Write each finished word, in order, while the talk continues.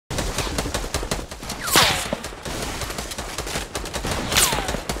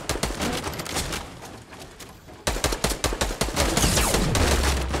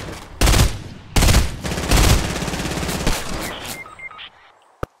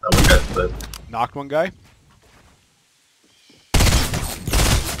but Knocked one guy.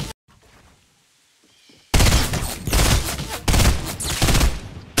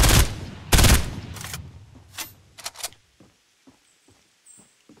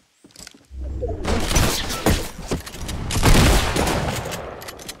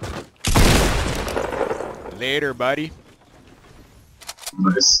 Later, buddy.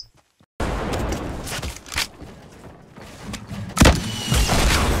 nice.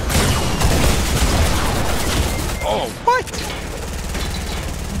 Oh, what?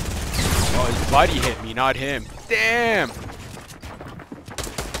 Oh, his buddy hit me, not him. Damn.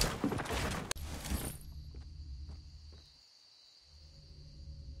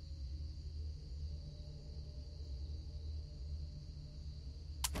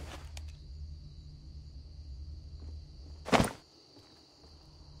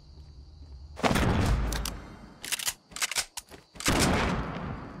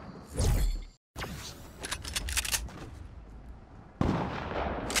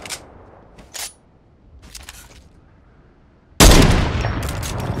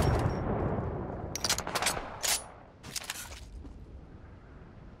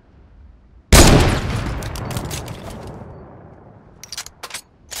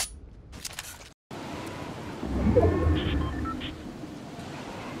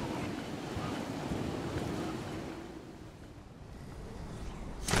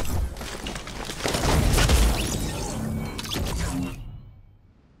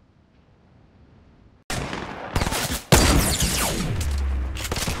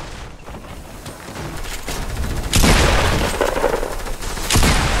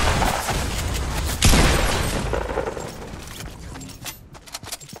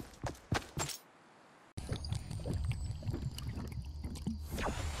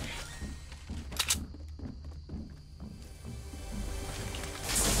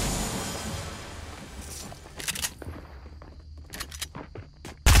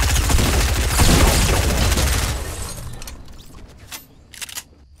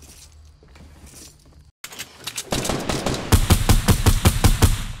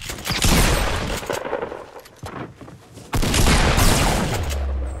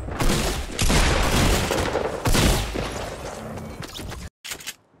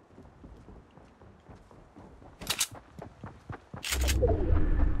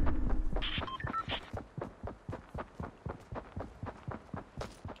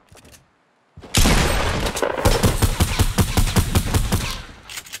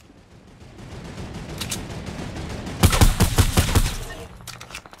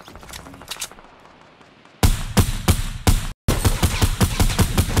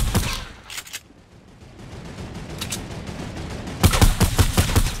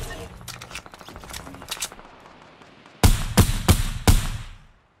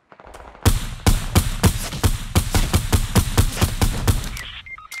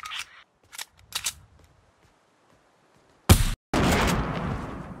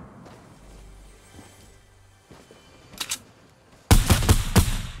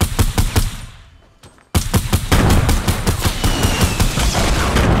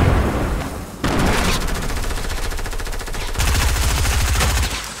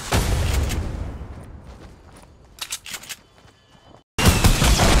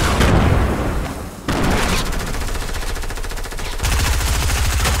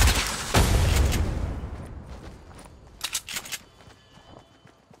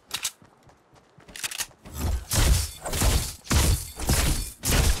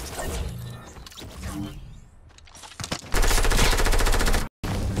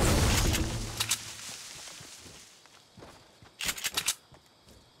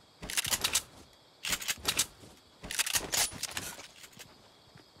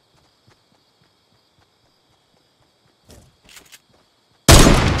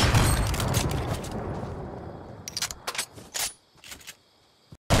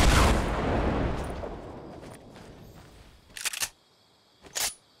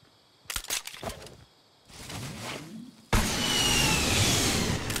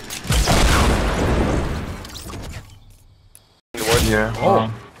 Yeah.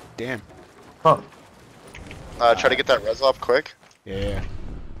 Oh, damn. Oh. Try to get that res off quick. Yeah.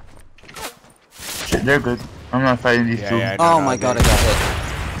 Shit, they're good. I'm not fighting these two. Yeah, Oh my god, I got hit.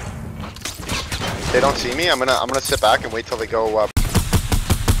 If they don't see me, I'm gonna sit back and wait till they go up.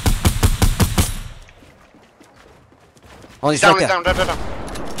 Oh, he's Down, right down, there. down, down,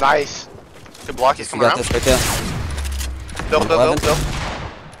 down. Nice. Good block. He's You coming got around. this right there. Build.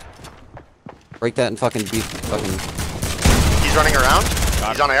 Break that and fucking beat fucking. He's running around.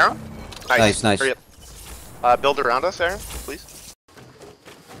 He's on arrow. Nice, nice. Hurry up. Build around us, Aaron, please.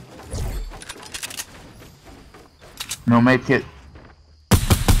 No make it.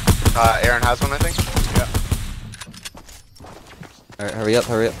 Aaron has one, I think. Yeah. Alright, hurry up,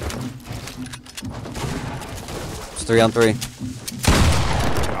 hurry up. It's 3 on 3.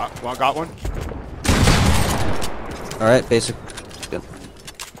 Got one. Alright, basic. Good.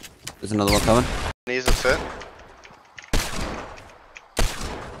 There's another one coming. Knees and sit.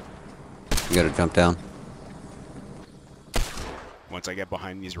 You gotta jump down. Once I get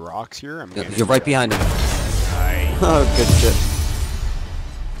behind these rocks here, I'm gonna... You're right behind him. Nice. Oh, good shit.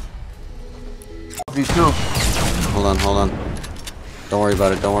 V2. Hold on, hold on. Don't worry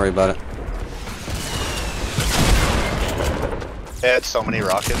about it, don't worry about it. They had so many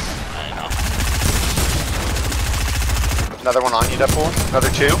rockets. I know. Another one on you, Deadpool. Another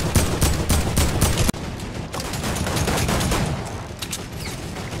 2.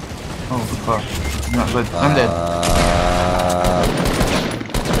 Oh fuck. Not good. I'm dead.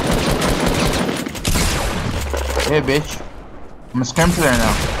 Hey bitch. I'm a scam player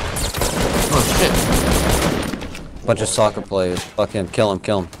now. Oh shit. Bunch of soccer players. Fuck him, kill him,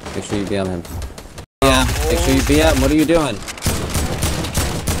 kill him. Make sure you BM him. Yeah, make sure you BM. What are you doing?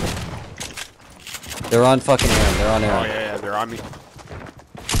 They're on fucking Aaron, they're on Oh Aaron. yeah, they're on me.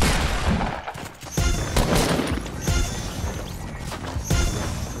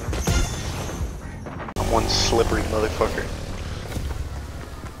 One slippery motherfucker.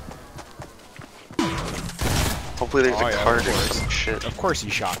 Hopefully there's a yeah, card of or course. some shit. Of course he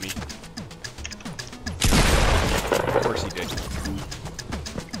shot me. Of course he did.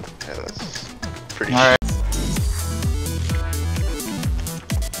 Yeah, that's pretty Alright.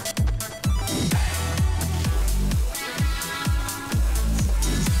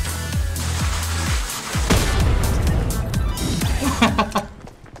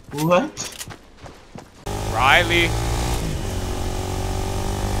 What? Riley.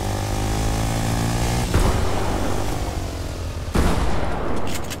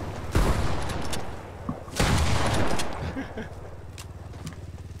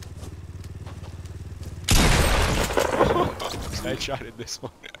 I shot at this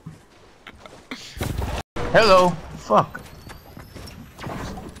one. Hello. Fuck.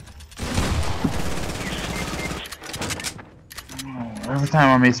 Oh, every time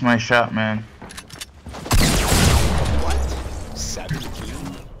I miss my shot, man.